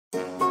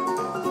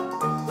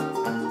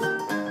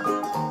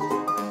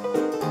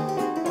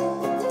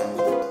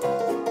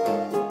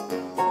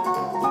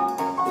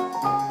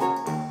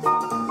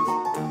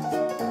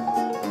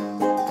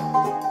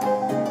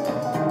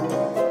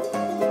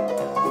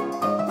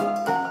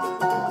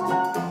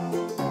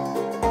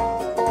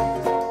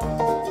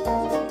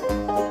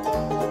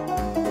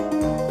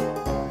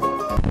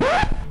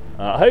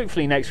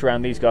hopefully next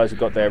round these guys have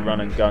got their run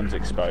and guns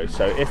exposed.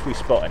 So if we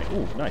spot any...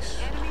 Ooh, nice.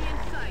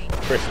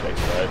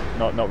 Chrysalids,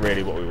 though. Not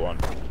really what we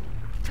want.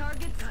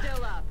 Target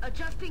still up.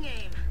 Adjusting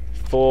aim.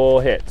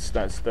 4 hits.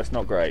 That's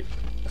not great.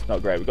 That's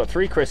not great. We've got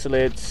 3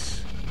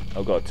 Chrysalids.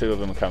 Oh god, 2 of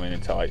them are coming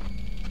in tight.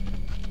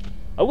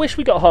 I wish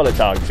we got holo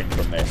targeting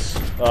from this.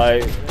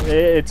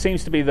 It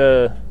seems to be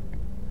the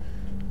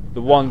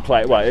one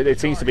place. Well, it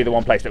seems to be the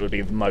one place that would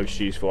be the most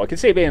useful. I can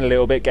see it being a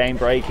little bit game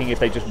breaking. If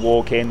they just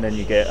walk in, then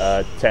you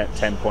get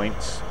 10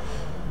 points.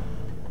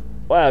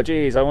 Wow,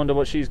 geez, I wonder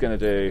what she's going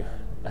to do.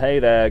 Hey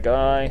there,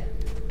 guy.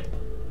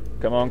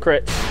 Come on,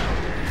 crits.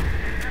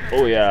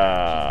 Oh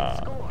yeah.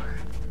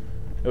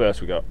 Who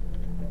else we got?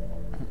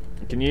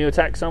 Can you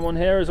attack someone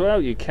here as well?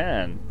 You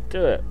can.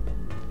 Do it.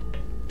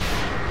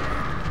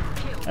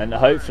 And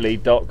hopefully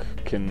Doc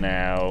can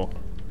now...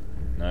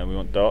 No, we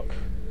want Doc.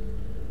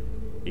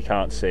 He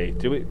can't see.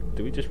 Do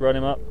we just run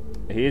him up?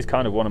 He is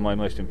kind of one of my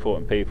most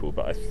important people,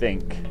 but I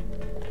think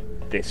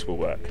this will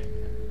work.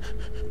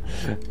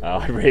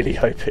 I really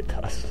hope it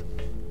does.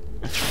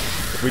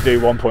 If we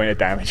do 1 point of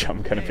damage,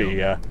 I'm going to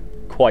be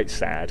quite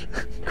sad.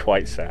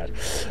 Quite sad.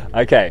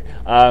 Okay,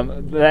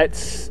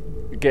 let's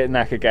get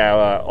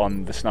Nakagawa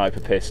on the sniper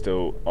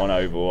pistol on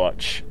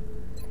Overwatch,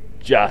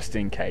 just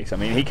in case. I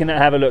mean, he can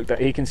have a look.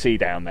 That he can see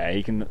down there.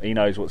 He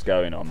knows what's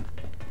going on.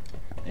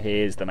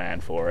 He is the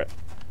man for it.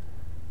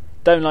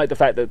 Don't like the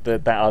fact that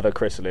that other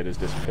Chrysalid has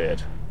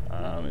disappeared.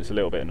 It's a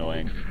little bit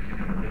annoying.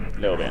 A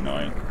little bit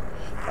annoying.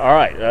 All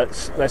right,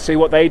 let's see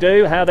what they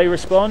do. How they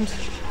respond.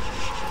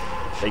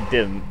 They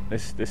didn't.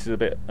 This is a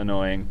bit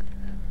annoying.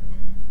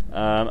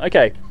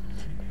 Okay.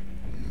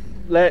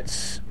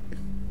 Let's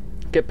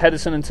get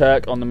Pedersen and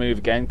Turk on the move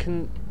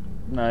again.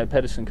 No,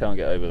 Pedersen can't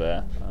get over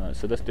there.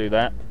 So let's do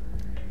that.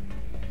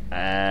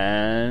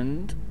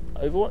 And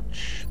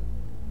Overwatch.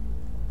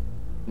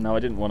 No, I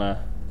didn't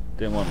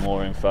want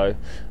more info.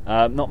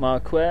 Not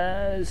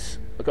Marquez.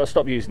 I've got to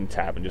stop using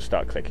tab and just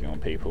start clicking on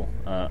people.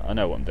 I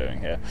know what I'm doing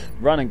here.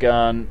 Run and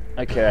gun.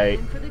 Okay.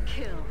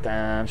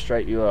 Damn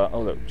straight you are.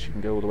 Oh look, she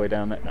can go all the way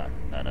down there.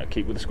 No.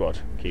 Keep with the squad.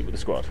 Keep with the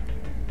squad.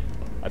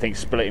 I think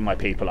splitting my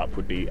people up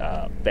would be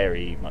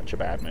very much a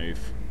bad move.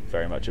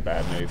 Very much a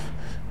bad move.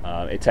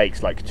 It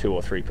takes like 2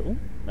 or 3 people.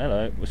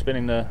 Hello, we're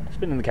spinning the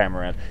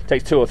camera around. It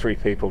takes 2 or 3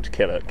 people to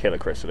kill a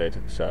Chrysalid,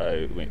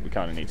 so we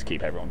kind of need to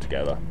keep everyone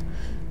together.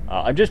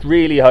 I'm just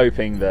really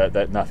hoping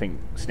that nothing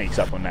sneaks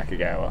up on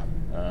Nakagawa.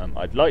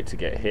 I'd like to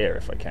get here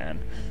if I can.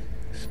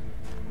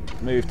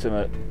 Move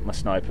to my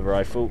sniper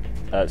rifle.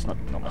 It's not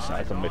my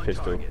sniper, my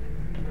pistol.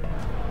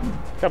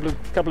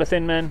 Couple of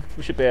thin men.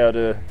 We should be able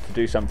to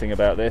do something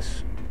about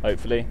this.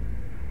 Hopefully.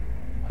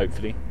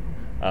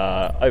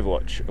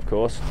 Overwatch, of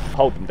course.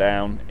 Hold them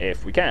down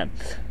if we can.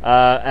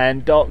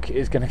 And Doc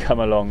is going to come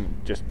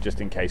along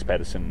just in case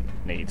Pedersen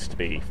needs to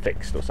be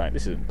fixed or something.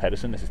 This isn't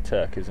Pedersen, this is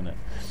Turk, isn't it?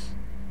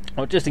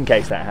 Well, just in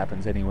case that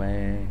happens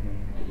anyway.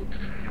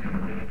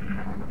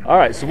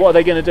 Alright, so what are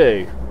they going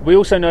to do? We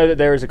also know that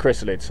there is a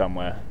Chrysalid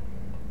somewhere.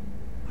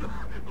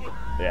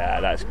 Yeah,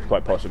 that's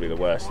quite possibly the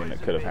worst thing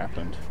that could have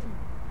happened.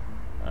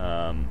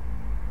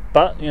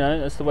 But, you know,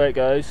 that's the way it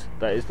goes.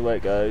 That is the way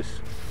it goes.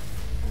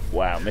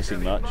 Wow,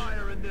 missing much.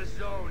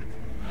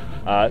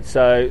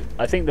 So,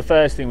 I think the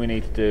first thing we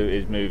need to do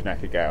is move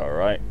Nakagawa,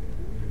 right?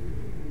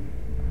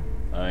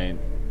 I mean,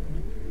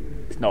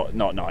 it's not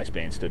nice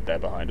being stood there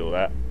behind all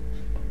that.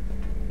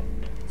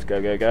 Let's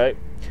go.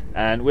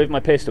 And with my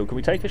pistol, can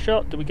we take a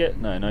shot? Do we get...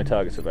 No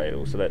targets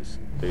available, so let's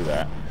do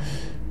that.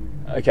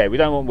 Okay, we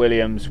don't want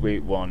Williams, we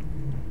want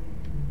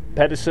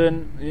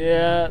Pedersen.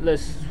 Yeah,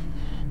 let's...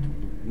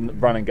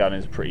 Run and gun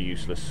is a pretty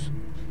useless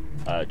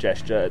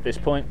gesture at this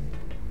point,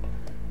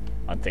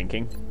 I'm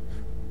thinking.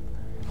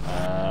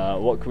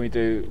 What can we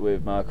do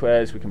with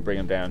Marquez? We can bring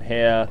him down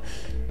here.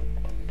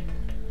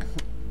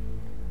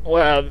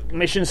 Well,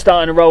 mission's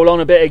starting to roll on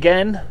a bit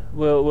again.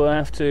 We'll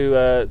have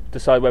to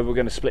decide whether we're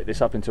going to split this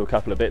up into a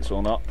couple of bits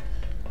or not.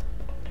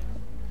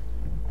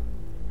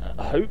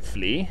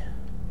 Hopefully,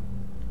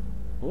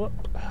 we'll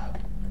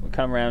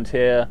come around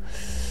here.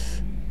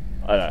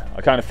 I don't know.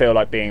 I kind of feel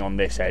like being on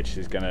this edge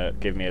is going to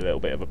give me a little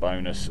bit of a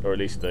bonus, or at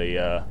least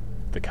the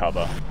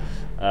cover.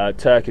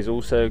 Turk is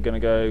also going to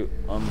go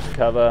on to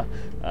cover.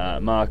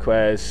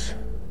 Marquez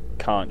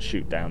can't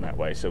shoot down that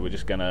way, so we're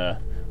just going to...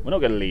 We're not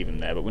going to leave him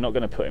there, but we're not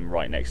going to put him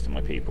right next to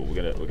my people.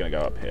 We're going to go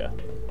up here.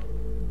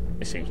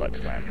 It seems like the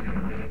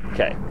plan.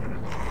 Okay.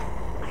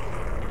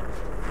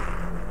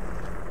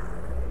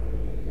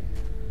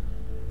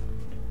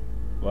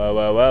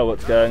 Well,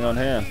 what's going on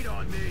here?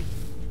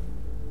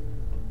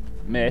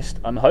 Missed.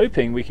 I'm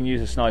hoping we can use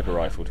a sniper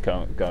rifle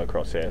to go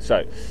across here.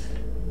 So,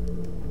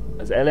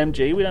 as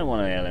LMG, we don't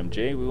want an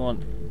LMG. We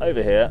want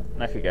over here,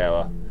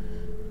 Nakagawa.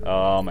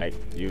 Oh, mate,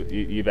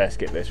 you best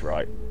get this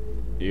right.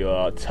 You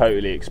are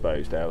totally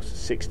exposed, else.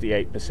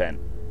 68%.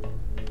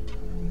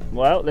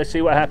 Well, let's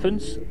see what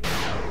happens.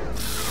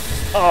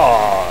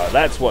 Oh,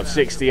 that's what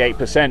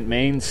 68%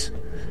 means.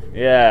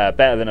 Yeah,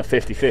 better than a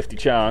 50-50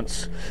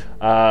 chance.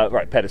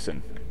 Right,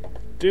 Pedersen.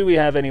 Do we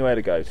have anywhere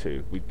to go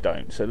to? We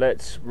don't. So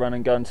let's run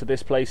and gun to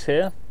this place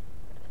here.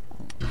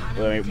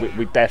 Well, I mean,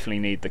 we definitely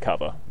need the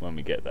cover when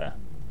we get there.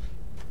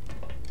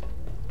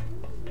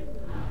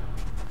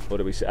 What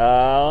do we say?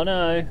 Oh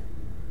no!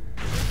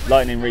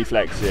 Lightning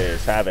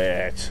reflexes, have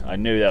it. I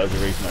knew that was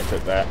the reason I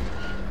took that.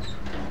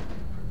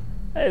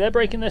 Hey, they're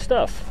breaking their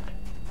stuff.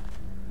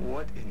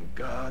 What in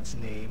God's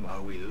name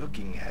are we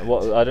looking at?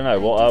 What? I don't know.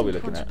 What are we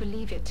looking I at? didn't want to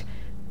believe it,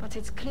 but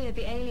it's clear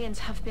the aliens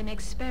have been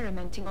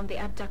experimenting on the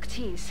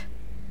abductees.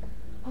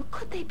 What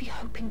could they be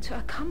hoping to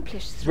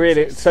accomplish through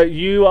Really? this? So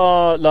you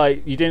are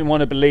like, you didn't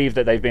want to believe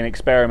that they've been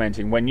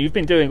experimenting when you've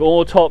been doing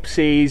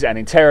autopsies and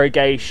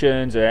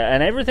interrogations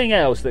and everything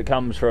else that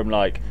comes from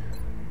like.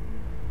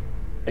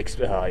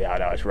 Oh yeah,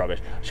 no, it's rubbish.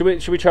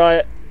 Should we try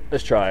it?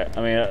 Let's try it.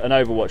 I mean, an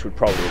Overwatch would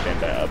probably have been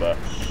better, but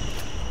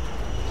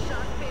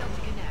Shot failed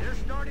to connect. They're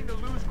starting to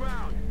lose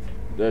ground.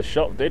 the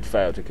shot did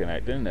fail to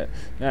connect, didn't it?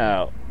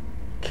 Now,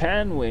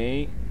 can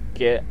we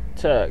get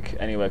Turk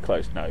anywhere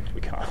close? No,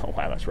 we can't. Oh,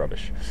 wow, that's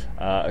rubbish.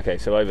 Okay,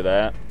 so over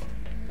there.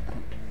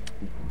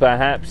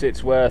 Perhaps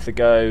it's worth a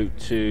go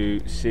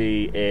to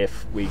see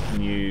if we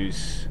can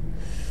use...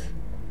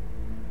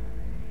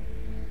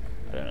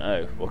 I don't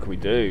know. What can we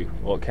do?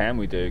 What can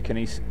we do? Can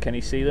he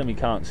see them? He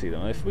can't see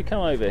them. If we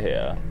come over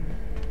here...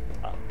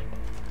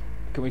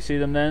 Can we see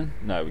them then?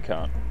 No, we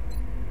can't.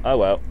 Oh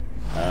well.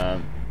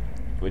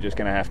 We're just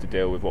going to have to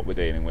deal with what we're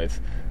dealing with.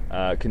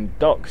 Can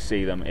Doc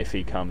see them if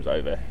he comes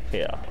over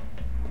here?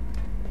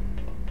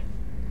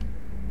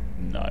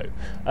 No.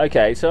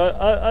 Okay, so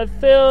I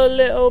feel a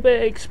little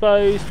bit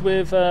exposed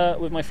with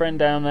my friend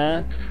down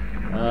there,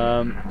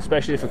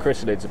 especially if a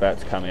Chrysalids about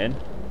to come in.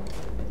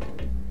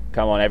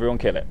 Come on, everyone,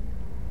 kill it.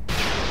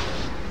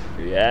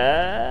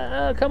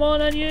 Yeah, come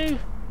on, and you.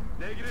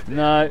 Negative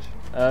No.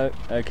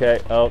 Okay.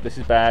 Oh, this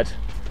is bad.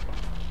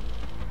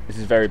 This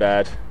is very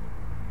bad.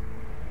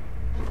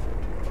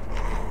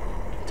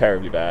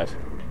 Terribly bad.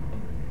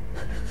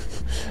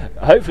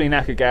 Hopefully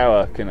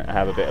Nakagawa can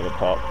have a bit of a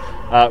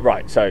pop.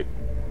 Right, so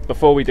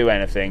before we do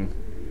anything,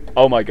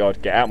 oh my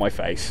god, get out my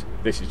face.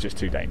 This is just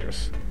too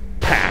dangerous.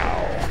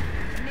 Pow!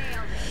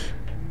 Nailed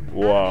it.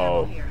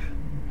 Whoa. Here.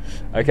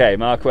 Okay,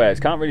 Marquez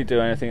can't really do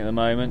anything at the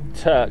moment.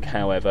 Turk,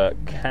 however,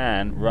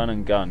 can run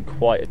and gun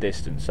quite a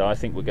distance, so I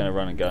think we're going to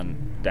run and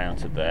gun down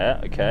to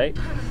there. Okay,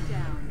 Put him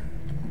down.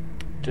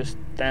 just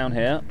down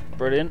here.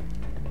 Brilliant.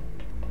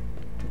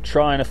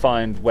 Trying to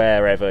find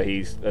wherever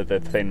he's the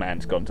thin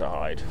man's gone to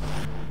hide.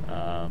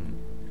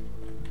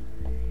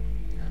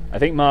 I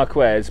think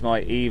Marquez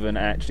might even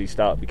actually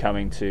start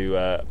becoming to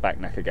back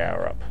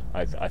Nakagawa up.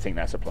 I think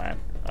that's a plan.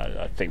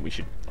 I think we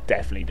should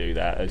definitely do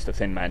that, as the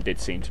thin man did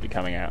seem to be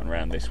coming out and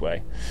around this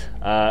way.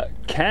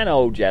 Can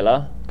old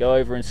Yella go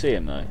over and see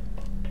him though?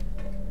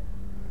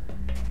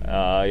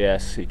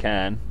 Yes, he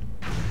can.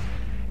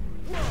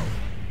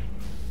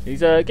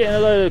 He's getting a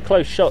load of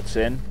close shots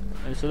in.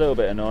 It's a little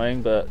bit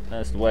annoying, but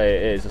that's the way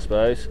it is, I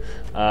suppose.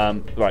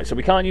 Right, so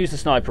we can't use the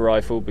sniper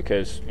rifle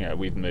because, you know,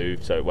 we've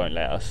moved, so it won't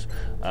let us.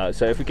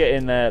 So if we get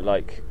in there,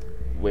 like,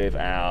 with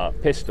our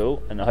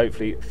pistol, and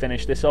hopefully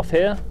finish this off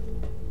here.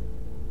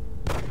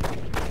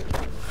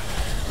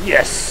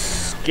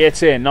 Yes!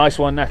 Get in. Nice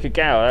one,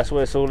 Nakagawa. That's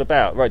what it's all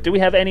about. Right, do we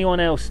have anyone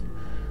else?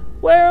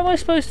 Where am I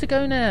supposed to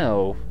go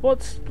now?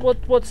 What's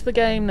the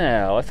game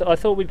now? I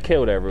thought we'd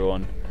killed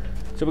everyone.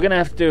 So we're going to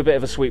have to do a bit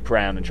of a sweep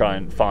around and try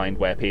and find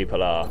where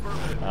people are.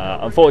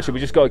 Unfortunately, we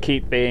just got to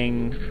keep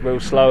being real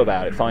slow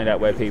about it, find out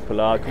where people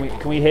are.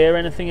 Can we hear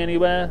anything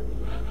anywhere?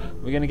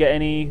 Are we going to get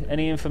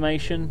any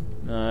information?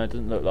 No, it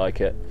doesn't look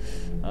like it.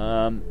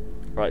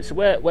 Right, so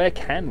where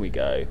can we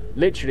go?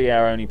 Literally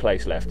our only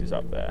place left is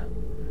up there.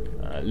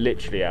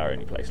 Literally our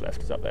only place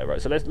left is up there.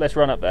 Right, so let's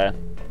run up there.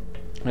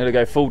 I'm going to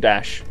go full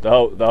dash the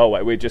whole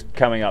way. We're just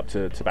coming up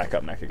to back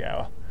up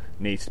Nakagawa.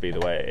 Needs to be the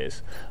way it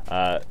is.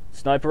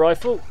 Sniper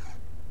rifle.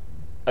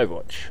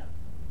 Overwatch.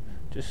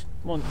 Just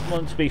want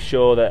to be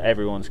sure that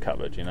everyone's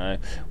covered, you know.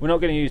 We're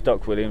not going to use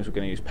Doc Williams, we're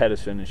going to use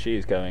Pedersen, and she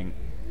is going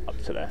up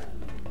to there.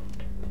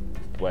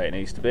 The way it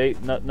needs to be.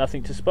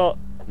 Nothing to spot.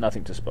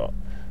 Nothing to spot.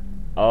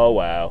 Oh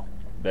wow,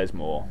 there's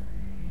more.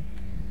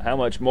 How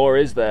much more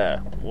is there?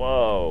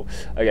 Whoa.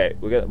 Okay,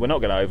 we're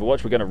not going to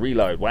Overwatch, we're going to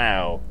reload.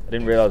 Wow. I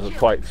didn't realise I was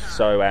quite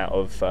so out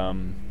of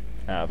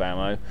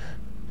ammo.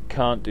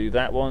 Can't do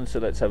that one, so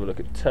let's have a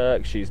look at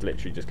Turk. She's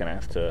literally just going to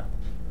have to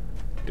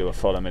do a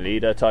follow me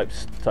leader type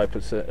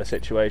of a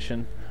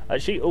situation.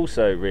 She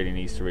also really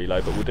needs to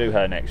reload, but we'll do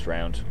her next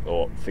round,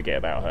 or forget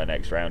about her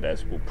next round,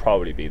 as will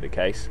probably be the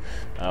case.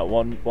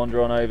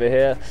 Wander on over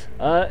here.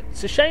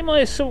 It's a shame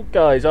my assault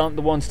guys aren't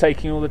the ones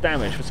taking all the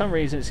damage. For some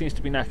reason it seems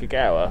to be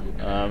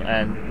Nakagawa,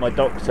 and my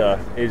doctor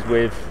is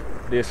with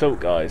the assault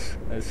guys.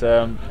 It's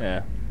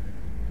yeah,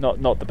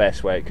 not the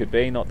best way it could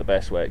be. Not the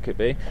best way it could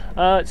be.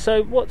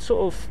 So what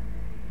sort of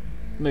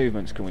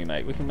movements can we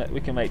make? We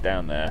can make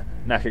down there.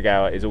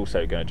 Nakagawa is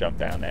also going to jump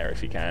down there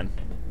if he can.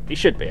 He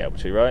should be able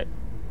to, right?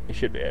 He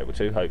should be able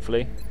to,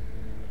 hopefully.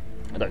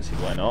 I don't see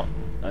why not.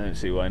 I don't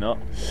see why not.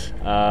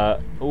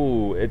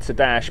 Ooh, it's a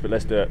dash, but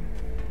let's do it.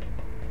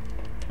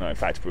 No, in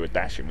fact, if we were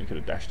dashing, we could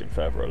have dashed him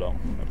further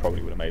along. That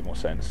probably would have made more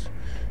sense.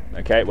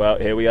 Okay, well,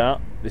 here we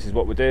are. This is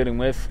what we're dealing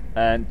with.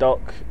 And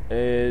Doc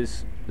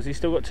is... Has he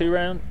still got 2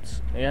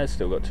 rounds? He has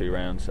still got 2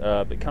 rounds,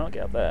 but he can't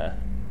get up there.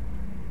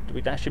 Do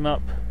we dash him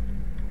up?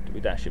 Do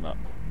we dash him up?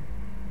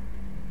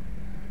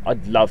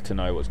 I'd love to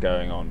know what's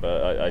going on,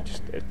 but I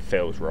just... It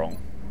feels wrong.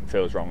 It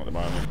feels wrong at the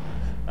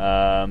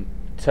moment.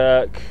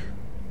 Turk...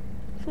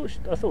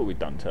 I thought we'd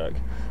done Turk.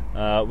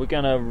 We're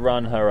going to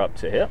run her up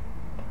to here.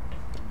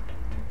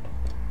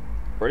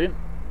 Brilliant.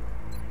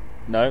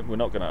 No, we're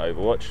not going to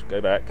Overwatch.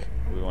 Go back.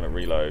 We want to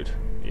reload.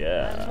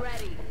 Yeah.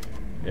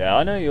 Yeah,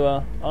 I know you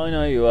are. I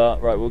know you are.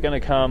 Right, we're going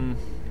to come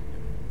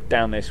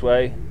down this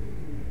way.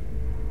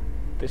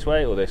 This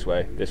way or this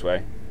way? This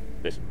way.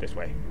 This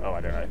way. Oh,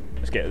 I don't know.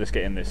 Let's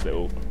get in this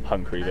little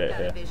hunkery bit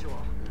here.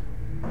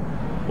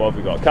 What have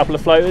we got? A couple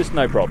of floaters?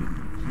 No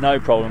problem. No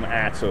problem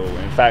at all.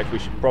 In fact, we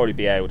should probably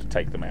be able to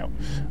take them out.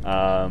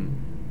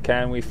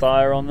 Can we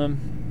fire on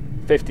them?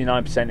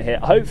 59% hit.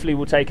 Hopefully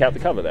we'll take out the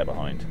cover they're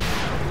behind.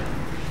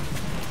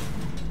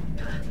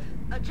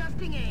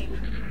 Adjusting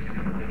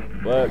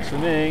aim. Works for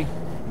me.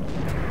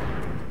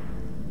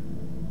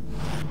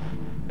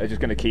 They're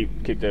just going to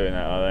keep doing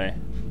that, are they?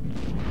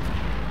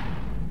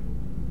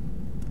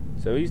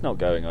 So he's not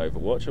going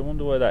Overwatch. I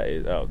wonder why that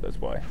is. Oh, that's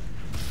why.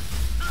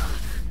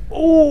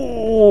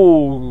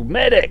 Ooh,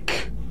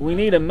 medic! We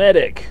need a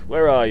medic.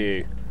 Where are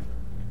you?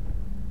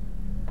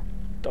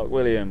 Doc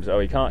Williams. Oh,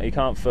 he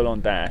can't full on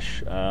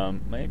dash.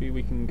 Maybe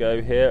we can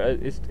go here.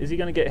 Is he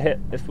going to get hit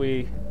if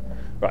we...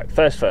 Right,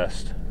 first.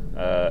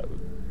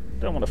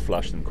 Don't want to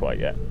flush them quite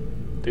yet.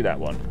 Do that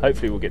one.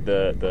 Hopefully we'll get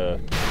the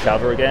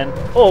cover again.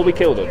 Oh, we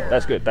killed them.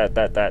 That's good.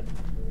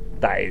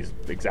 That is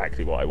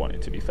exactly what I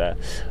wanted, to be fair.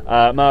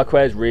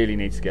 Marquez really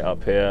needs to get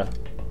up here.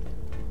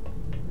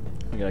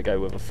 I'm going to go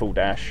with a full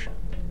dash.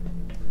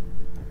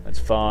 That's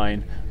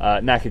fine.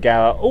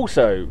 Nakagawa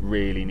also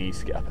really needs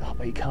to get up. Oh,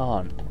 but he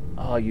can't.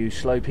 Oh, you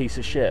slow piece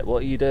of shit.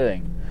 What are you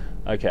doing?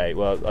 Okay,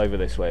 well, over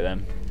this way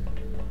then.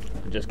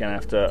 I'm just going to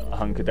have to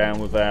hunker down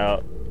with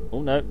our...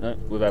 Oh, no,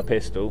 with our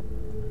pistol.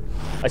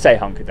 I say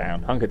hunker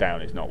down. Hunker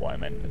down is not what I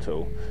meant at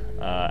all.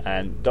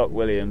 And Doc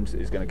Williams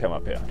is going to come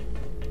up here.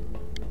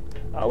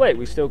 Oh wait,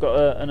 we've still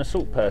got an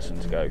assault person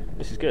to go.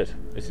 This is good.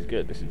 This is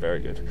good. This is very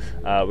good.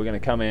 We're going to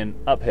come in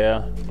up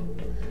here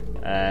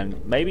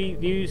and maybe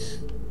use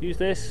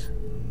this.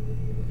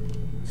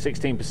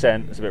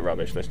 16%. That's a bit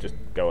rubbish. Let's just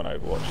go on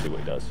Overwatch, see what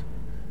he does.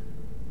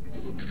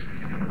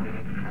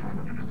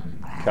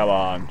 Come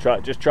on,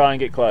 just try and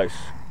get close.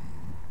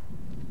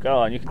 Go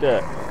on, you can do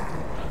it.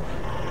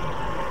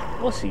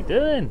 What's he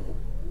doing?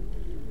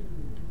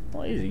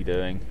 What is he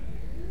doing?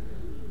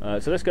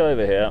 So let's go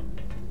over here.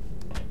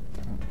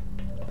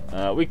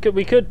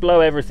 We could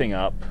blow everything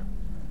up,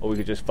 or we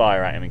could just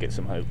fire at him and get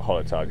some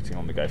holo targeting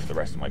on the go for the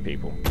rest of my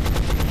people.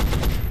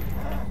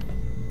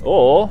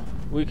 Or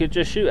we could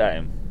just shoot at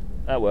him.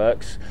 That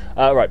works.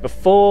 Right,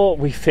 before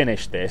we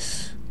finish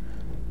this,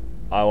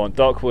 I want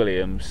Doc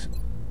Williams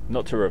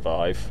not to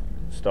revive.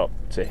 Stop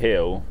to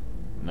heal.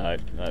 No,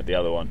 the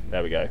other one.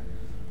 There we go.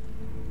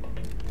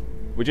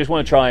 We just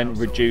want to try and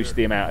reduce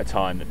the amount of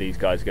time that these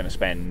guys are going to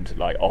spend,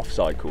 like off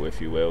cycle,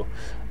 if you will.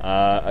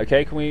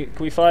 Okay, can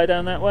we fire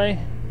down that way?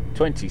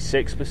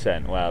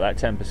 26%. Wow, that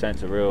 10%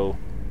 is a real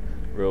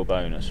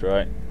bonus,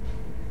 right?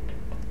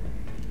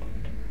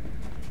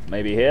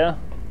 Maybe here?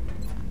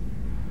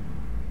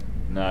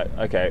 No.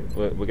 Okay,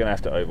 we're going to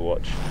have to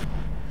Overwatch.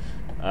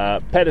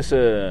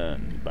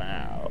 Pedersen.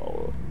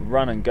 Wow.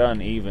 Run and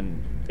gun.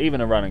 Even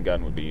a run and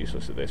gun would be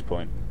useless at this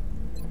point.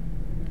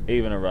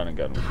 Even a run and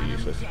gun would be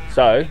useless.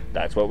 So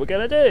that's what we're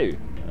going to do.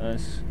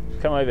 Let's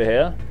come over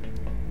here.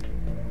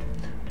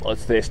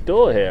 What's this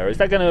door here? Is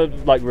that going to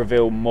like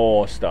reveal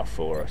more stuff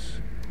for us?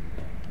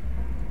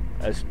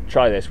 Let's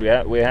try this. We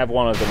have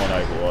one of them on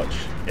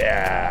Overwatch.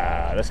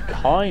 Yeah, that's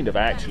kind of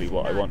actually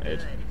what I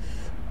wanted.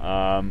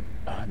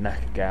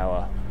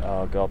 Nakagawa.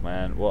 Oh god,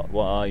 man. What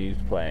are you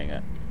playing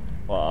at?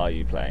 What are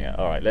you playing at?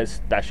 All right, let's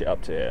dash it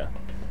up to here.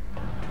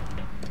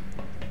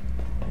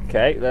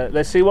 Okay,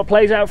 let's see what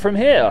plays out from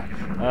here.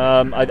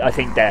 I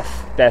think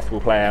death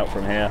will play out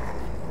from here.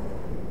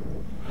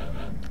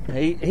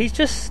 He's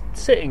just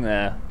sitting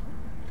there.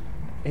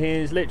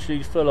 He's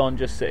literally full on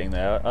just sitting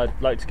there. I'd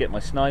like to get my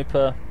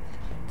sniper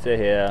to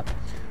here.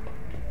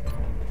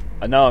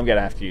 I know I'm going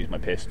to have to use my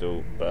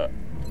pistol, but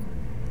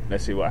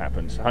let's see what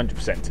happens.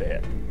 100% to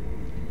hit.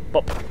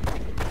 Bop.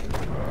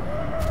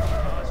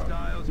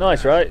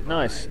 Nice, right?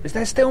 Nice. Is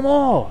there still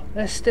more?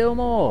 There's still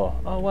more.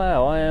 Oh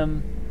wow, I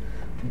am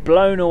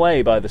blown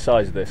away by the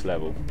size of this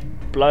level.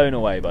 Blown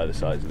away by the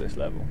size of this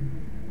level.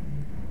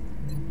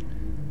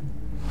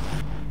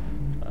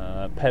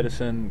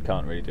 Pedersen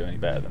can't really do any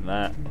better than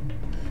that.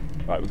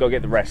 Right, we've got to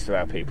get the rest of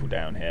our people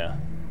down here.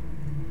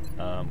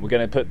 We're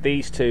going to put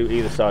these two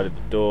either side of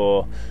the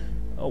door.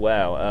 Oh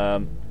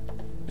wow.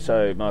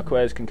 So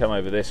Marquez can come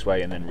over this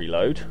way and then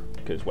reload,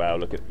 because wow,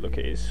 look at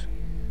his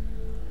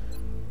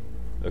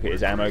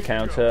ammo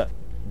counter.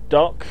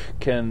 Doc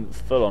can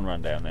full on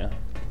run down there.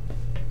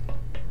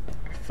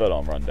 full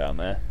on run down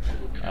there.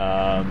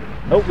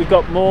 Oh, we've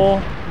got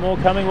more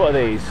coming. What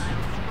are these?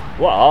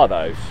 What are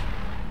those?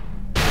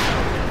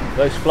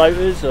 Those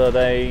floaters? Are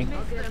they?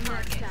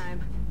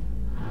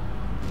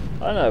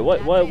 I don't know.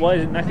 Why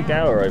isn't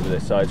Nakagawa over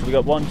this side? So we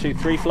got 1, 2,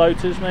 3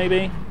 floaters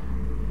maybe.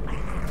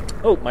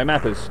 Oh, my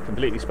map has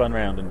completely spun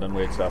round and done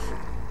weird stuff.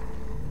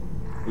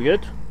 We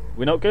good?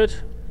 We not good?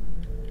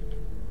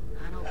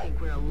 I don't think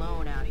we're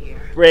alone out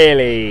here.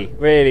 Really?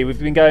 Really? We've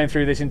been going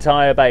through this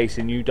entire base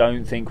and you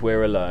don't think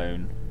we're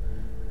alone?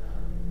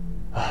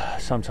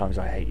 Sometimes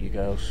I hate you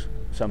girls.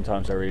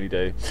 Sometimes I really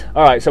do.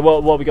 Alright, so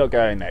what we got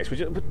going next?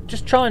 We're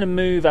just trying to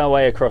move our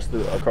way across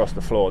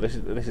the floor. This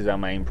is our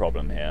main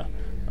problem here.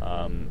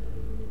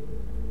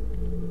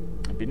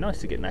 It'd be nice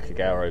to get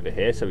Nakagawa over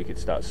here so we could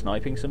start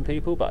sniping some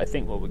people, but I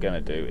think what we're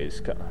going to do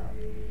is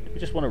we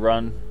just want to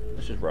run.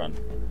 Let's just run.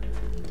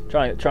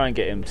 Try and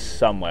get him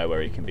somewhere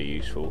where he can be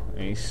useful. I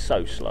mean, he's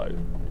so slow.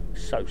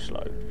 So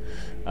slow.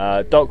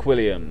 Doc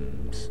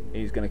Williams,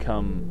 he's going to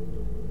come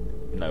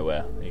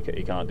nowhere.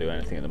 He can't do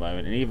anything at the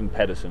moment, and even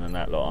Pedersen and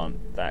that lot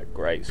aren't that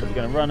great. So we're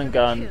going to run and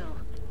gun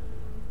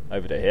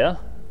over to here.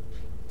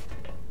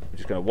 We're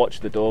just going to watch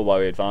the door while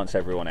we advance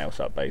everyone else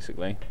up,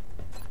 basically.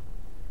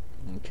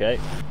 Okay.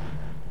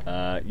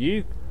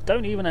 You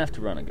don't even have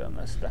to run and gun.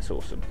 That's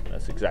awesome.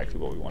 That's exactly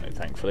what we wanted,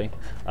 thankfully.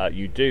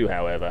 You do,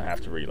 however,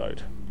 have to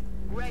reload.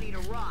 Ready to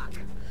rock.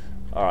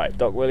 Alright,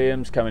 Doc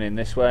Williams coming in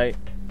this way.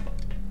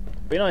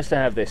 Be nice to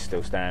have this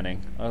still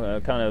standing.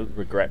 I kind of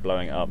regret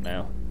blowing it up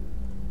now.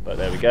 But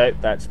there we go.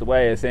 That's the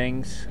way of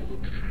things.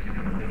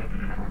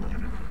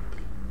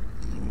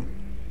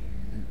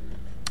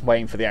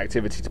 Waiting for the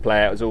activity to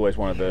play out is always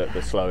one of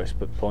the slowest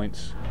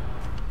points.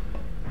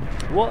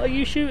 What are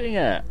you shooting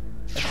at?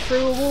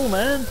 Through a wall,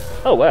 man.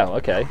 Oh, wow,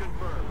 okay.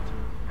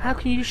 How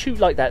can you shoot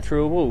like that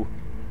through a wall?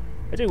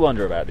 I do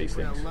wonder about these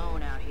things.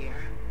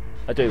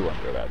 I do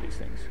wonder about these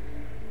things.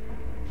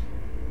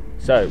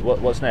 So,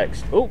 what's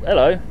next? Oh,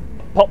 hello.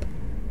 Pop.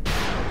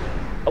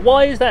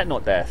 Why is that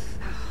not death?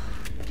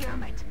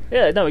 Damn it.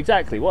 Yeah, no,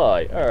 exactly.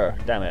 Why?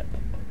 Damn it.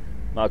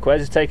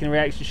 Marquez is taking a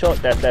reaction shot.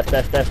 Death, death,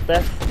 death, death,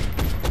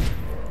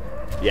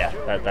 death. Yeah,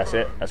 that's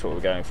it. That's what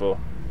we're going for.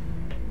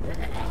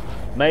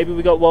 Maybe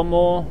we got one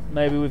more.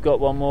 Maybe we've got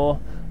one more.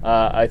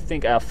 I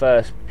think our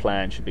first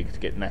plan should be to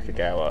get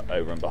Nakagawa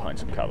over and behind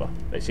some cover.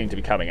 They seem to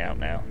be coming out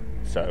now,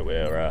 so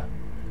we're going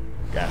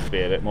to have to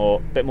be a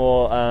bit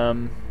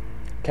more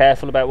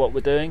careful about what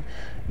we're doing.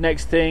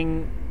 Next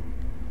thing,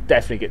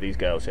 definitely get these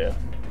girls here.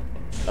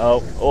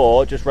 Oh,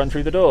 or just run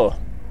through the door.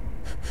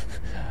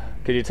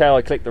 Could you tell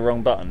I clicked the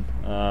wrong button?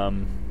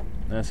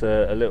 That's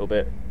a little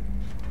bit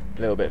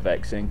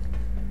vexing.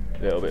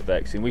 A little bit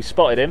vexing. We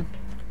spotted him.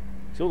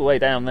 He's all the way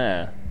down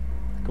there.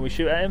 Can we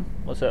shoot at him?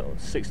 What's that?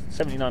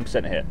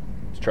 79% hit.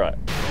 Let's try it.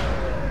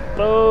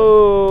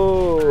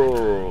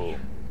 Boom!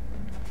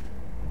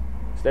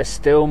 There's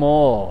still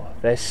more.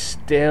 There's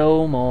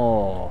still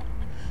more.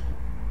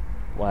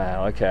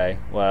 Wow, okay.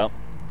 Well,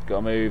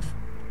 gotta move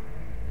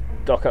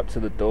Doc up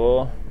to the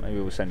door. Maybe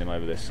we'll send him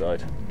over this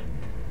side.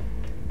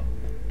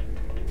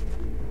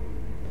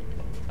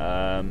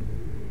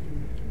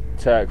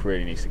 Turk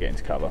really needs to get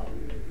into cover.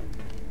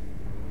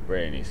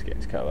 Really needs to get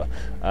into cover.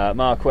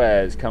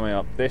 Marquez coming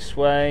up this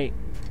way.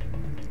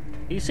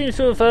 He seems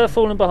to have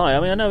fallen behind. I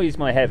mean, I know he's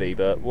my heavy,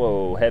 but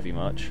whoa, heavy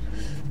much.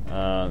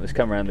 Let's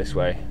come around this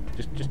way.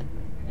 Just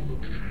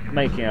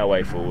making our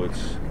way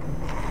forwards.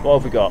 What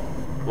have we got?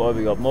 What have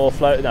we got? More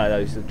float? No,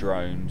 those are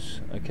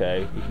drones.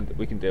 Okay,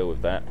 we can deal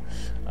with that.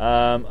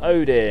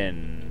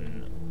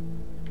 Odin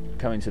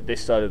coming to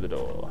this side of the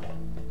door.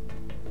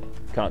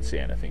 Can't see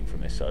anything from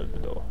this side of the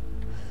door.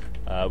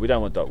 We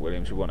don't want Doc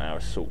Williams. We want our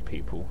assault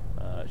people.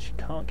 She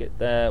can't get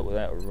there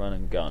without a run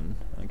and gun.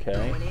 Okay.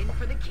 Going in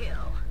for the kill.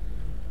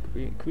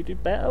 Could we do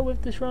better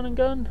with this run and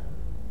gun?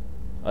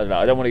 I don't know.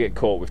 I don't want to get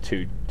caught with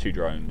two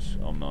drones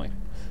on my.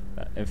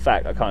 In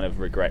fact, I kind of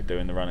regret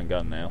doing the run and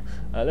gun now.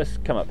 Let's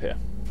come up here.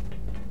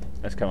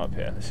 Let's come up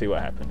here. Let's see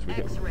what happens.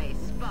 X-ray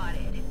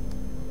spotted.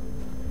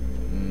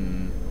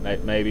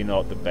 Maybe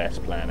not the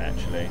best plan,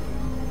 actually.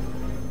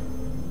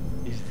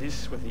 Is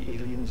this what the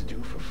aliens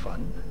do for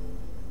fun?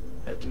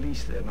 At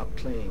least they're not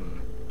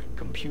playing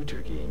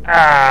computer games.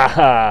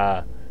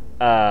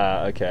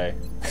 Okay.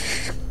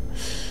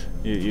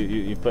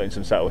 You're putting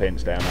some subtle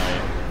hints down, are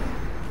you?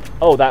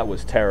 Oh, that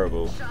was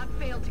terrible. Shot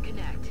failed to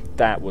connect.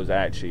 That was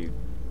actually,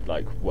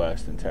 like,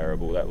 worse than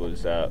terrible. That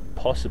was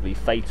possibly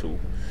fatal.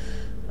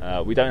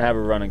 We don't have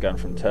a run and gun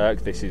from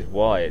Turk. This is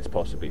why it's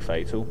possibly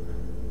fatal.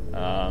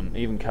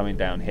 Even coming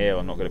down here,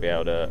 I'm not going to be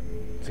able to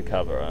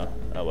cover her.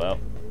 Oh well.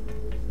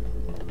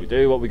 We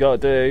do what we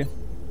got to do.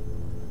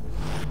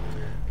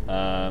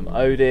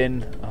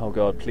 Odin. Oh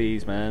god,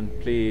 please, man,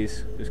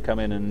 please, just come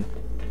in and.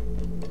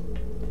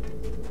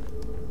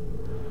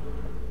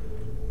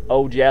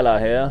 Old Yella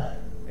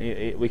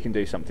here. We can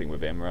do something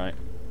with him, right?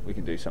 We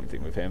can do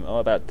something with him. Oh,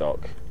 about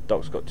Doc.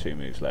 Doc's got 2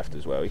 moves left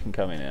as well. He can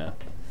come in here.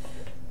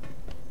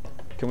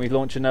 Can we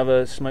launch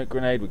another smoke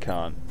grenade? We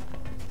can't.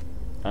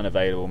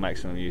 Unavailable.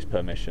 Maximum use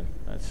per mission.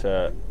 Let's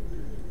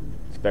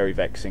very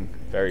vexing,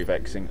 very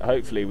vexing.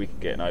 Hopefully we can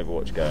get an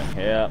Overwatch going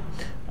here.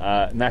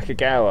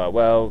 Nakagawa,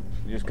 well,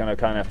 you're just going to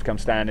kind of have to come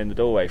stand in the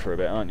doorway for a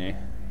bit, aren't you?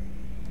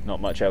 Not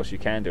much else you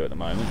can do at the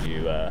moment,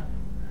 you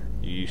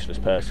useless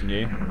person,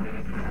 you.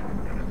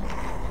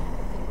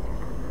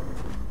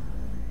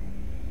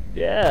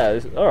 Yeah,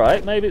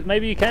 alright,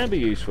 maybe you can be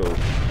useful.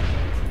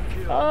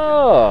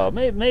 Oh,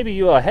 maybe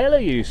you are hella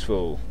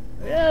useful.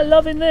 Yeah,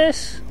 loving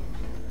this.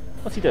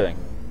 What's he doing?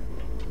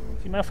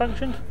 Has he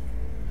malfunctioned?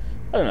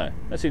 I don't know.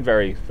 That seemed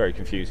very, very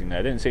confusing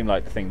there. It didn't seem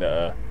like the thing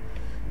that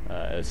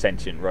a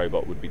sentient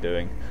robot would be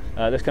doing.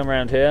 Let's come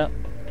around here.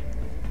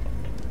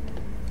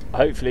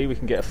 Hopefully we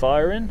can get a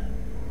fire in.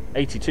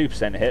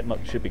 82% hit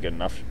should be good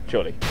enough,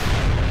 surely.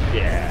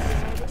 Yeah.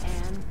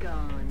 And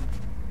gone.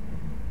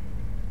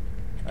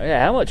 Oh,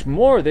 yeah, how much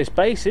more of this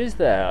base is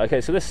there?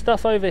 Okay, so there's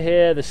stuff over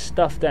here, there's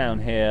stuff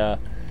down here.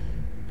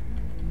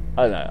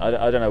 I don't know.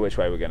 I don't know which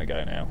way we're going to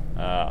go now.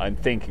 I'm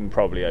thinking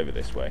probably over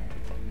this way.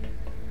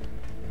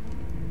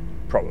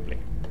 Probably.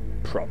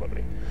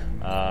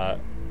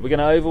 We're going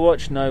to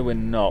Overwatch? No, we're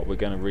not. We're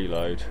going to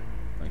reload.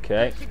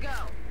 Okay.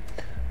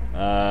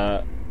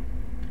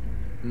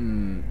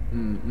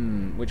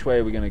 Which way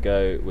are we going to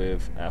go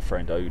with our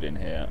friend Odin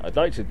here? I'd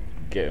like to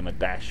get him a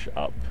dash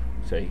up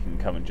so he can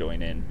come and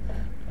join in.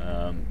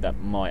 That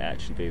might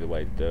actually be the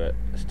way to do it.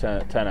 Let's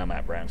turn our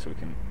map around so we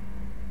can...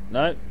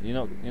 No, you're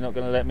not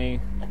going to let me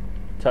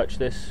touch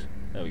this.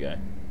 There we go.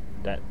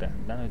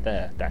 No,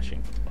 there,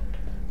 dashing.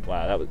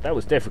 Wow, that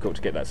was difficult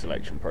to get that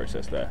selection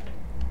process there.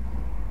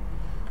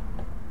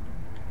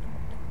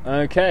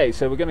 Okay,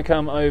 so we're going to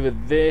come over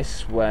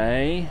this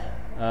way,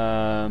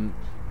 down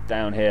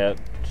here,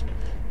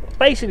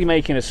 basically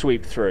making a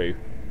sweep through.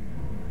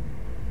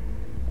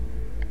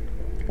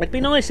 It'd be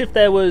nice if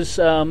there was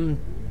some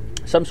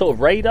sort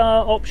of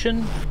radar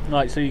option,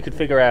 like so you could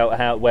figure out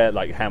how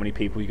many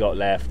people you got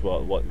left,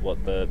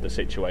 what the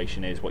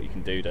situation is, what you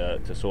can do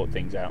to sort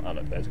things out. Oh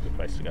look, there's a good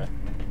place to go.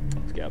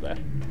 Let's get up there.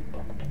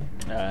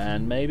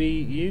 And maybe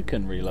you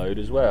can reload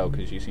as well,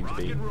 because you seem to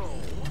be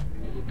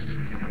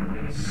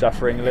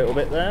suffering a little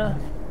bit there.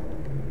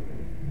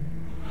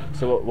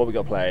 So what we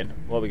got playing?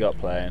 What we got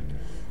playing?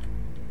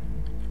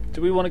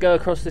 Do we want to go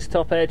across this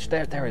top edge?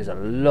 There is a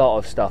lot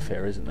of stuff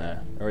here, isn't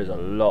there? There is a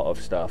lot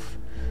of stuff.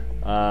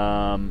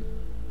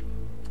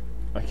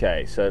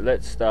 Okay, so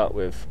let's start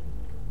with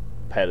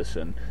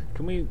Pedersen.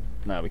 Can we...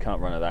 No, we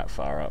can't run it that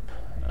far up.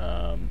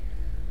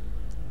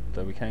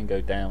 So we can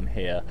go down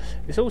here.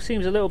 This all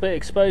seems a little bit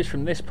exposed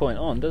from this point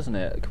on, doesn't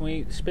it? Can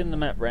we spin the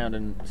map round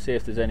and see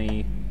if there's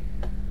any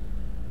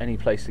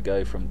place to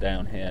go from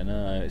down here?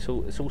 No, it's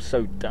all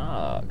so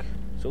dark.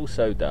 It's all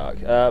so dark.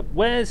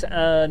 Where's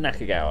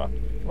Nakagawa?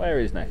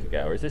 Where is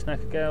Nakagawa? Is this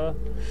Nakagawa?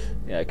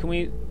 Yeah, can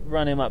we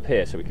run him up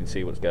here so we can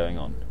see what's going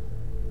on?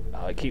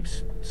 Oh, it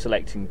keeps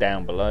selecting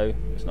down below.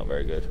 It's not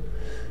very good.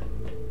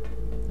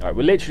 Alright,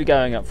 we're literally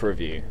going up for a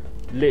view.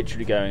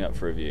 Literally going up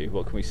for a view.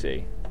 What can we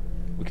see?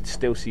 We can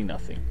still see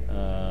nothing.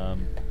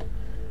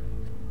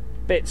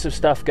 Bits of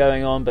stuff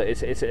going on, but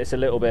it's a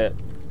little bit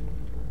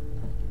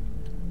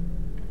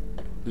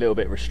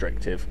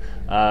restrictive.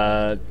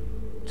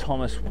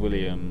 Thomas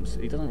Williams,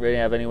 he doesn't really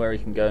have anywhere he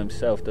can go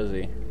himself, does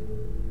he?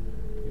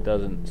 He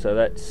doesn't. So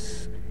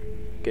let's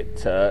get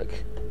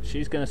Turk.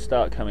 She's going to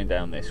start coming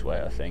down this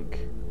way, I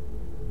think.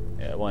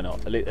 Yeah, why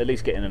not? At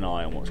least getting an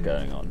eye on what's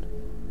going on.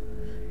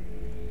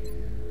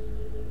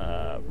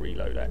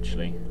 Reload,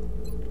 actually.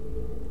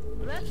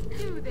 Let's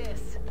do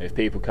this. If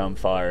people come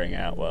firing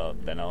out, well,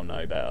 then I'll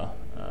know better.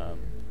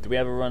 Do we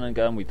have a run and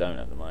gun? We don't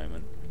at the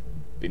moment.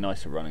 Be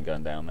nice to run and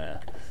gun down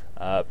there.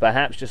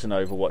 Perhaps just an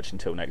Overwatch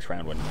until next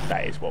round, when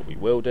that is what we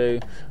will do.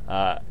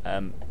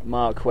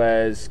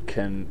 Marquez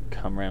can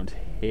come around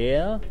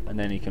here, and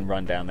then he can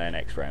run down there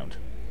next round.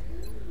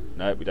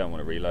 No, we don't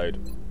want to reload.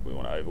 We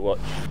want to Overwatch.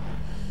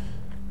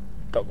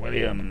 Doc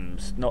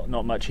Williams, not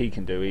much he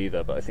can do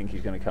either, but I think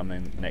he's going to come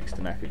in next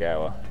to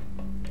Nakagawa.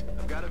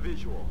 I've got a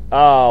visual.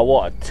 Oh,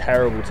 what a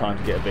terrible time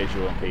to get a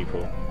visual on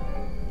people.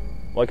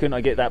 Why couldn't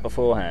I get that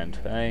beforehand?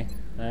 Hey,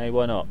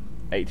 why not?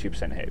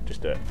 82% hit,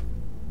 just do it.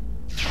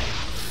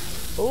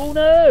 Oh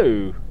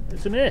no!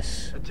 It's a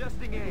miss.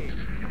 Adjusting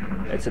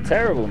aim. It's a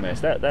terrible miss.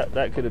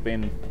 That could have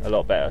been a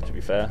lot better, to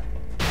be fair.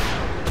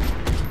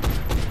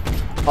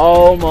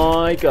 Oh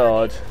my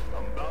god.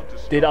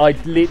 Did I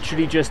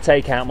literally just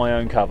take out my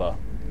own cover?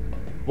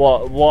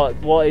 What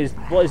is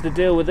the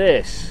deal with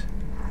this?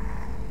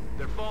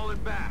 They're falling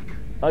back.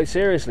 Like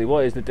seriously,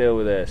 what is the deal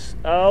with this?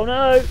 Oh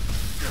no!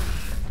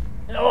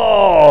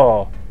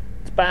 Oh!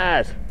 It's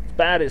bad. It's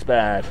bad, it's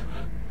bad.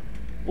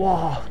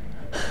 Whoa.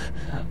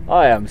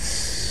 I am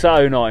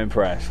so not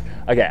impressed.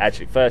 Okay,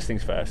 actually, first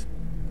things first.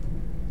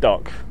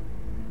 Doc,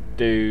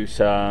 do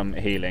some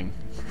healing.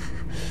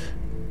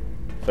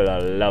 For the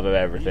love of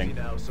everything. Easy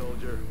now,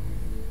 soldier.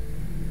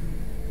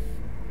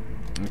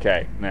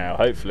 Okay, now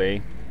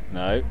hopefully...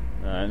 No.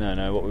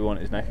 What we want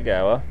is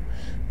Nakagawa.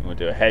 And we'll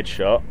do a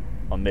headshot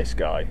on this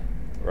guy.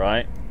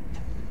 Right?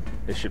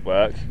 This should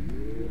work.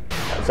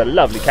 It's a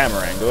lovely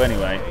camera angle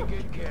anyway.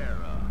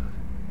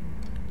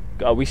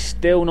 Are we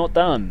still not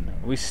done?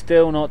 Are we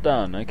still not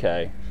done?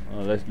 Okay.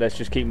 Well, let's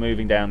just keep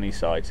moving down these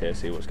sides here,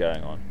 see what's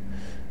going on.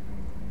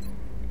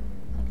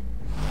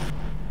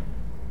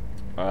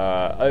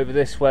 Over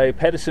this way.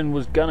 Pedersen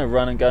was gonna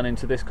run and gun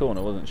into this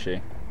corner, wasn't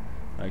she?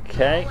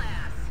 Okay.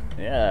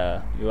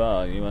 Yeah, you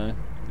are. You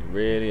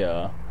really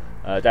are.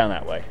 Down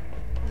that way.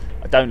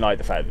 I don't like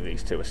the fact that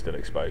these two are still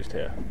exposed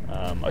here.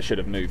 I should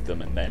have moved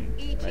them and then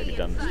maybe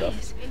done the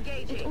stuff.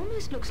 It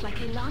almost looks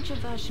like a larger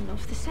version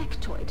of the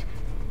sectoid,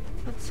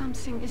 but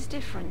something is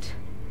different.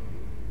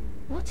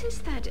 What is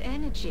that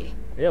energy?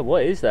 Yeah,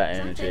 what is that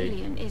That energy?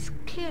 alien is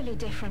clearly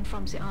different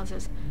from the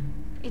others.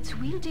 It's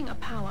wielding a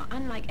power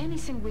unlike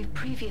anything we've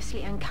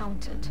previously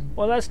encountered.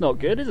 Well, that's not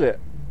good, is it?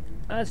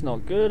 That's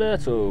not good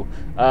at all.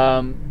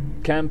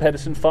 Can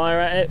Pedersen fire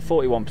at it?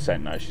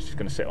 41%. No, she's just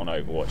going to sit on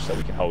Overwatch so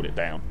we can hold it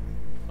down.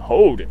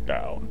 Hold it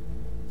down.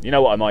 You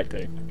know what I might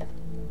do?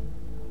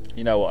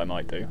 You know what I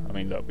might do? I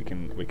mean, look, we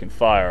can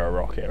fire a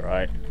rocket,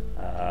 right?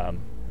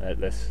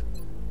 Let's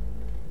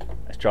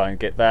try and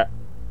get that.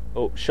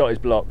 Oh, shot is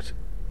blocked.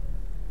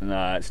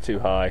 No, it's too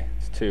high.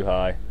 It's too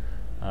high.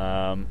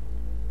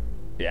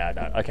 Yeah,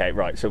 no. Okay,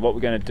 right. So what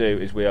we're going to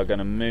do is we are going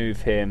to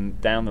move him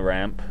down the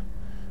ramp.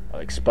 It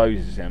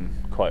exposes him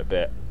quite a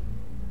bit.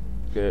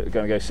 We're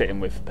going to go sit him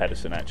with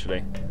Pedersen,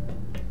 actually.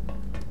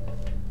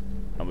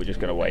 And we're just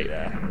going to wait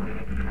there.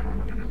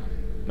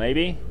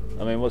 Maybe?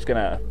 I mean, what's going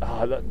to...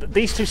 Oh,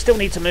 these two still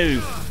need to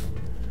move.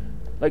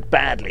 Like,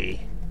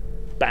 badly.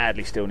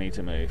 Badly still need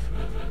to move.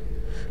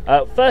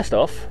 First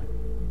off...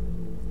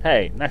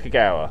 Hey,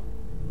 Nakagawa.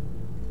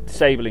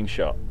 Disabling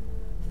shot.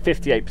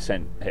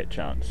 58% hit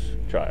chance.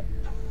 Try it.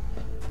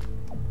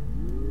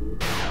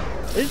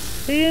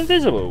 Is he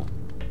invisible?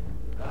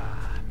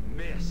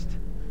 Missed.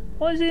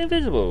 Why is he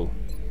invisible?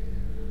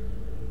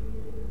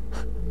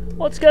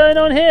 What's going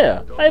on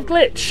here? I've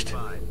glitched.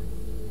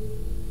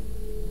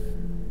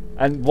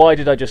 And why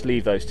did I just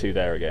leave those two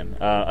there again?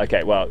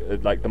 Okay, well,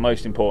 like the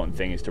most important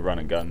thing is to run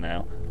and gun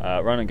now.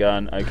 Run and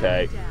gun,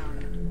 okay.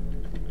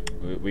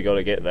 We got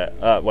to get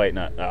there. Wait,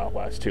 no. Oh,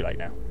 well, it's too late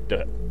now. Do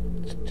it.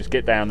 Just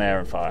get down there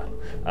and fire.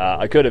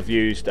 I could have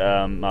used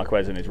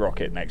Marquez and his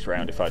rocket next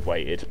round if I'd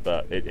waited,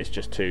 but it's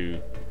just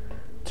too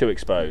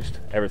exposed.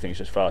 Everything's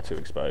just far too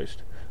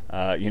exposed.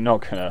 You're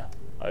not gonna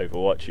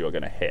Overwatch. You're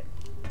gonna hit.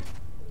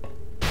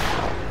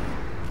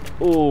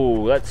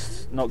 Ooh,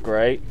 that's not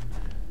great.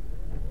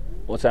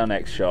 What's our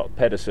next shot?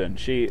 Pedersen.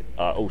 She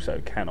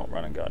also cannot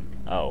run and gun.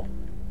 Oh.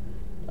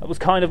 That was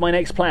kind of my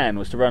next plan,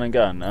 was to run and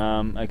gun.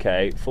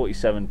 Okay,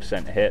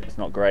 47% hit. It's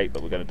not great,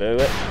 but we're going to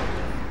do it.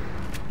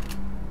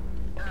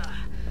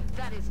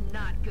 That is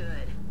not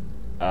good.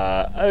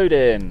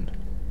 Odin.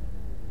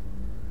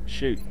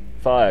 Shoot.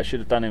 Fire. Should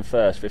have done him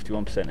first.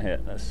 51%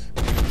 hit. That's...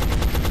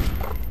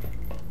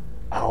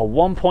 Oh,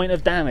 1 point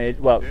of damage.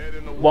 Well,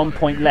 1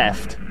 point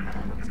left.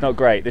 It's not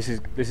great. This is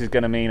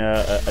going to mean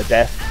a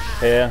death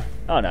here.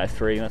 Oh no,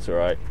 3. That's all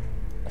right.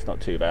 That's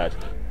not too bad.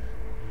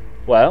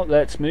 Well,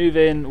 let's move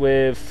in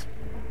with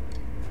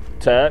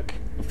Turk.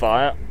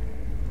 Fire.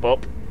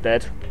 Bop.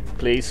 Dead.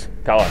 Please.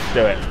 Come on,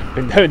 do it.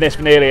 Been doing this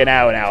for nearly an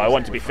hour now. I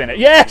want to be finished.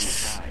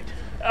 Yes!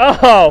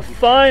 Oh,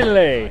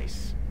 finally!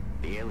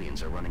 The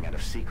aliens are running out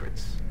of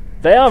secrets.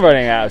 They are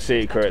running out of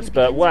secrets,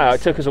 but wow,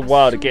 it took us a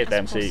while to get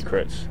them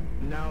secrets.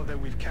 Now that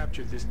we've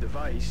captured this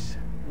device,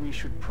 we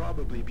should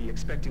probably be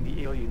expecting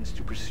the aliens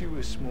to pursue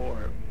us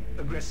more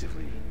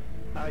aggressively.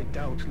 I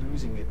doubt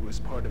losing it was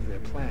part of their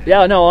plan.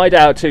 Yeah, no, I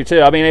doubt too.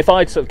 I mean, if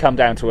I'd sort of come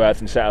down to Earth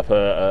and set up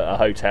a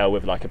hotel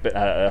with like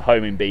a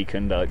homing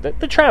beacon,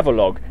 the travel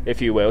log,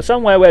 if you will,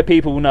 somewhere where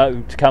people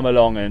know to come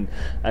along and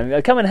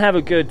come and have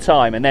a good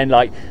time, and then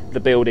like the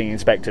building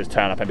inspectors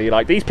turn up and be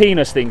like, these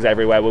penis things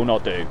everywhere will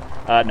not do.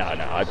 No,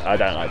 I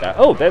don't like that.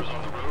 Oh,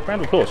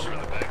 round of applause.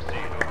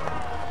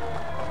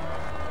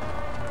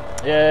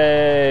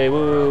 Yay!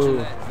 Woo! Roger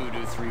that,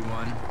 Voodoo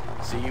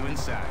 3-1. See you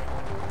inside.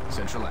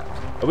 Central left.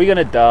 Are we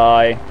gonna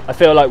die? I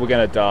feel like we're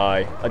gonna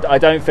die. I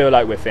don't feel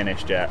like we're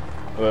finished yet.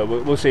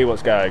 We'll see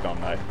what's going on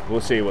though.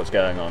 We'll see what's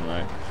going on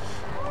though.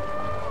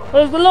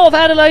 There's a lot of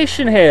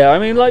adulation here. I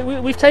mean, like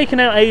we've taken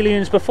out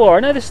aliens before. I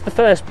know this is the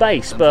first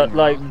base, but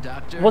like,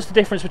 what's the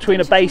difference between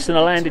a base and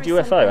a landed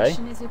UFO, eh?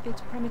 Is a bit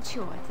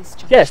premature at this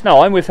juncture. Yes,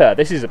 no, I'm with her.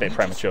 This is a bit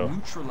premature.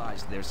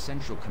 Neutralized their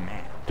central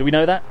command. Do we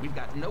know that? We've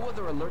got no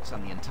other alerts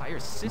on the entire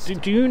system.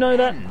 Do you know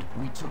that? And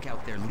we took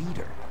out their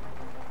leader.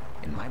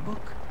 In my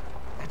book,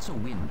 that's a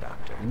win,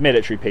 Doctor.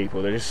 Military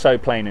people, they're just so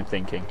plain in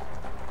thinking.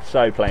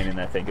 So plain in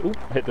their thinking. Ooh,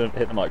 hit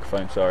the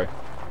microphone, sorry.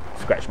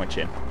 Scratch my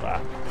chin.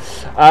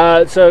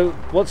 So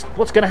what's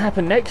going to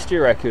happen next, do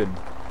you reckon?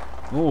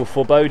 Ooh,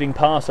 foreboding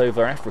pass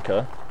over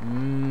Africa.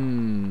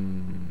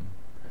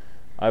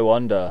 I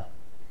wonder.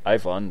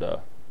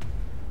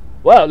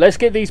 Well, let's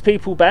get these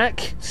people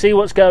back, see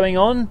what's going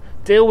on,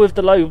 deal with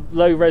the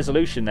low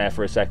resolution there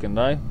for a second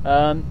though.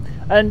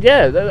 And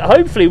yeah,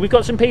 hopefully we've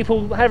got some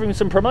people having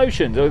some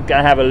promotions. We're going to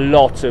have a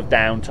lot of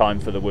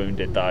downtime for the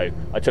wounded though.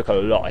 I took a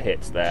lot of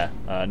hits there.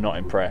 Not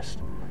impressed.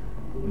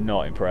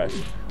 Not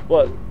impressed.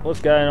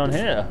 What's going on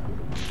here?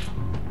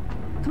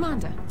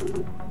 Commander,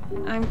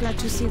 I'm glad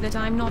to see that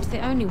I'm not the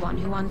only one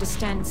who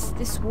understands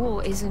this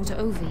war isn't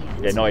over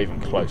yet. Yeah, not even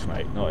close,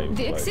 mate. Not even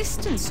The close.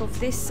 existence of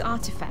this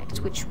artifact,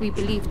 which we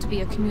believe to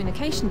be a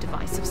communication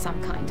device of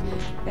some kind,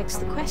 begs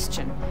the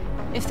question.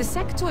 If the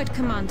sectoid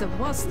commander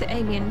was the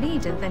alien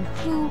leader, then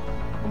who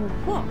or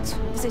what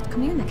was it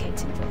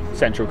communicating with?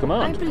 Central I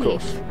Command, of believe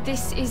course.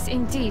 this is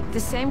indeed the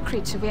same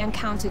creature we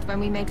encountered when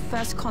we made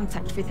first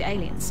contact with the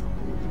aliens.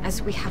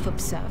 As we have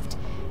observed,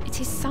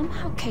 it is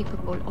somehow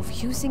capable of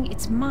using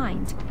its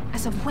mind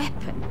as a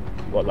weapon.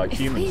 What, like If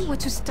humans? we were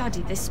to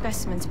study this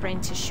specimen's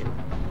brain tissue,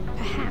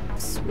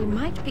 perhaps we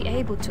might be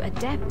able to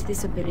adapt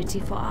this ability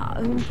for our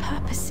own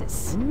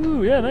purposes.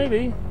 Ooh, yeah,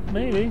 maybe.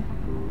 Maybe.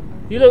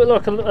 You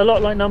look a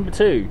lot like number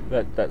 2,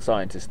 that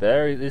scientist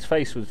there. His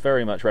face was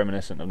very much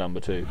reminiscent of number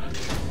 2.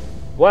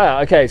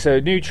 Wow, okay, so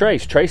new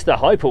trace. Trace the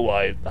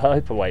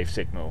hyperwave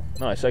signal.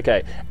 Nice,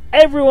 okay.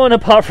 Everyone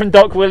apart from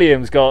Doc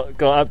Williams got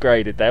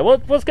upgraded there.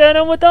 What's going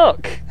on with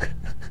Doc?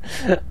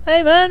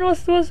 Hey man,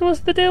 what's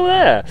the deal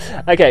there?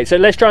 Okay, so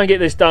let's try and get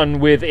this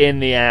done within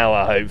the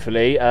hour,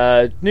 hopefully.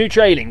 New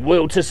trailing,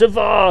 will to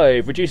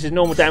survive. Reduces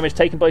normal damage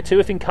taken by 2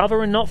 if in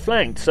cover and not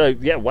flanked. So,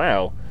 yeah,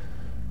 wow.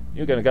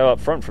 You're going to go up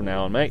front from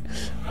now on, mate.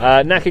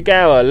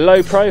 Nakagawa,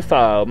 low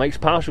profile, makes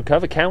partial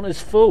cover count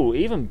as full.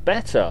 Even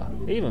better.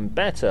 Even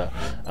better.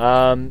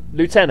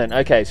 Lieutenant,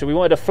 okay, so we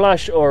wanted a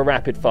flush or a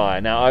rapid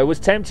fire. Now, I was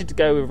tempted to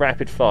go with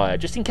rapid fire,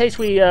 just in case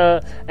we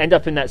end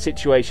up in that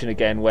situation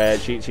again where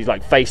she's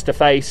like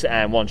face-to-face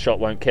and one shot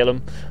won't kill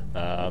him.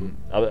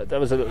 That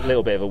was a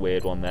little bit of a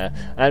weird one there.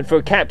 And for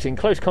a captain,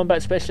 close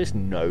combat specialist,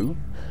 no.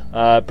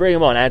 Bring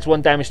him on, adds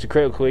 1 damage to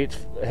critical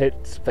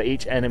hits for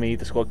each enemy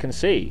the squad can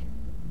see.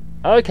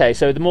 Okay,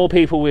 so the more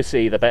people we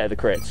see, the better the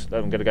crits.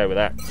 I'm going to go with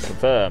that.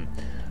 Confirm.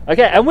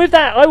 Okay, and with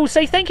that, I will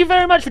say thank you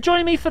very much for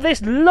joining me for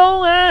this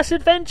long-ass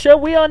adventure.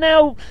 We are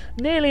now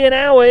nearly an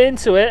hour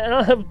into it,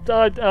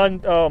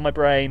 and oh, my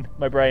brain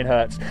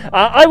hurts.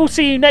 I will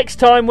see you next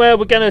time where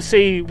we're going to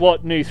see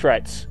what new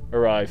threats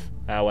arrive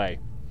our way.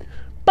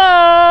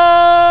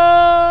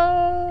 Bye!